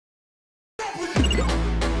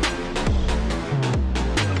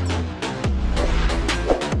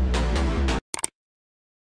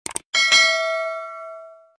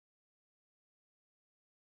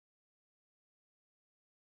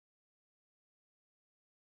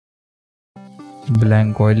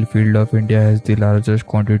Blank oil field of India has the largest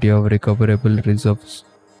quantity of recoverable reserves.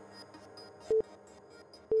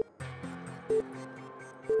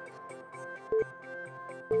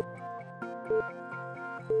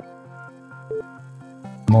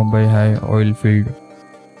 Mumbai High oil field.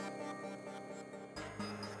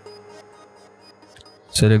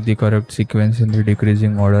 Select the correct sequence in the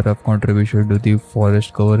decreasing order of contribution to the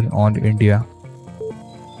forest cover on India.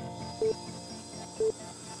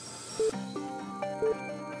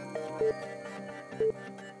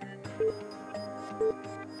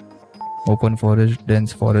 Open forest,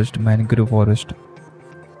 dense forest, mangrove forest.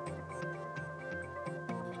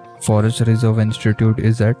 Forest Reserve Institute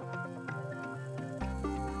is at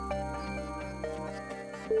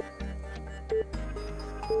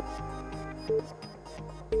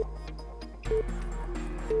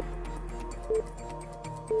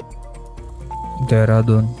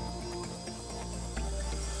Dehradun.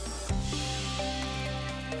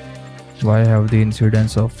 Why have the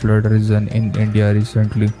incidence of flood risen in India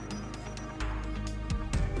recently?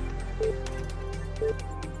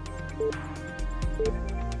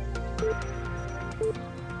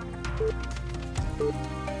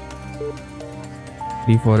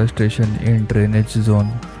 Deforestation in drainage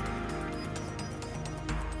zone.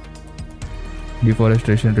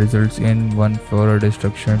 Deforestation results in 1. Flora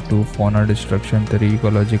destruction, 2. Fauna destruction, 3.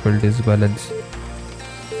 Ecological disbalance.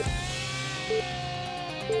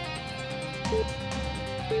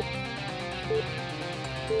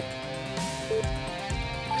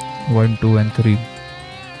 One, two, and 3.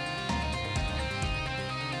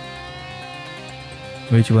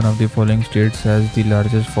 Which one of the following states has the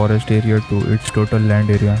largest forest area to its total land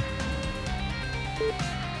area?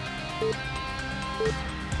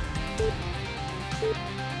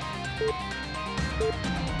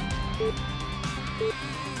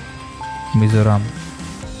 Mizoram.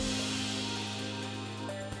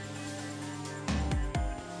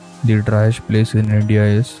 The driest place in India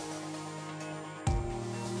is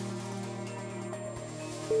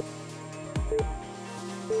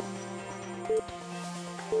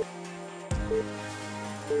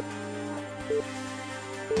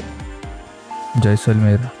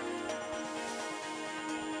Jaisalmer.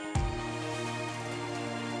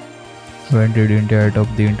 When did India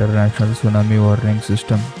adopt the International Tsunami Warning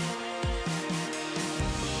System?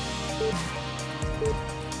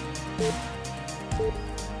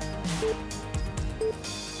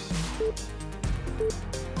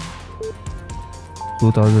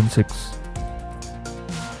 Two 2006.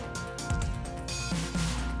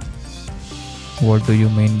 What do you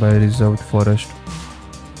mean by reserved forest?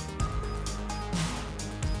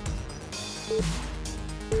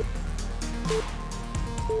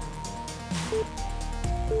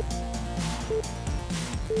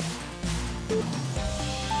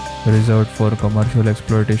 Reserved for commercial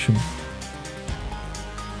exploitation.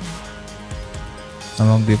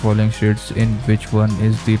 Among the following states, in which one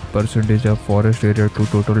is the percentage of forest area to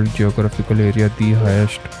total geographical area the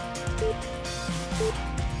highest?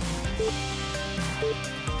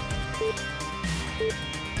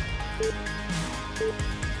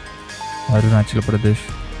 Arunachal Pradesh.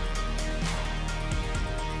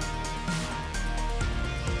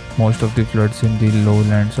 Most of the floods in the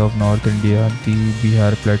lowlands of North India, the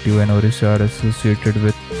Bihar Plateau and Orissa are associated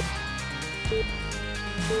with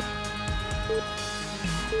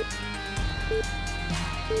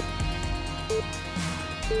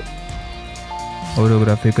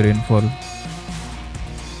orographic rainfall.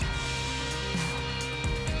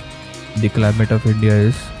 The climate of India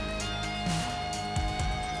is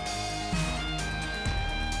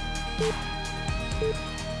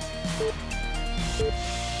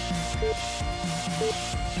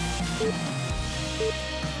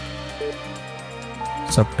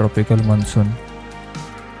subtropical monsoon.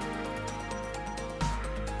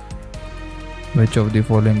 Which of the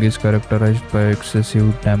following is characterized by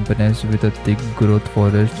excessive dampness with a thick growth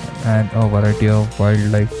forest and a variety of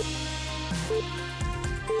wildlife?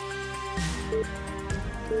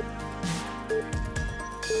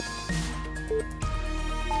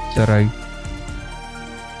 Tarai.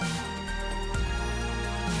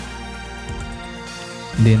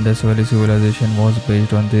 The Indus Valley civilization was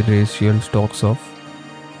based on the racial stocks of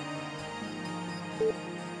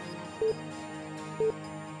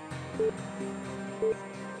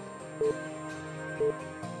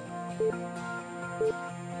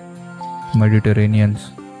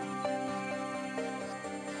Mediterraneans.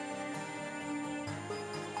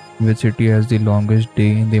 Which city has the longest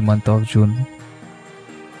day in the month of June?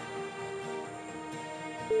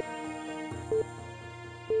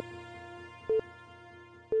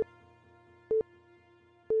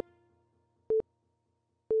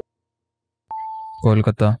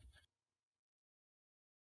 Kolkata.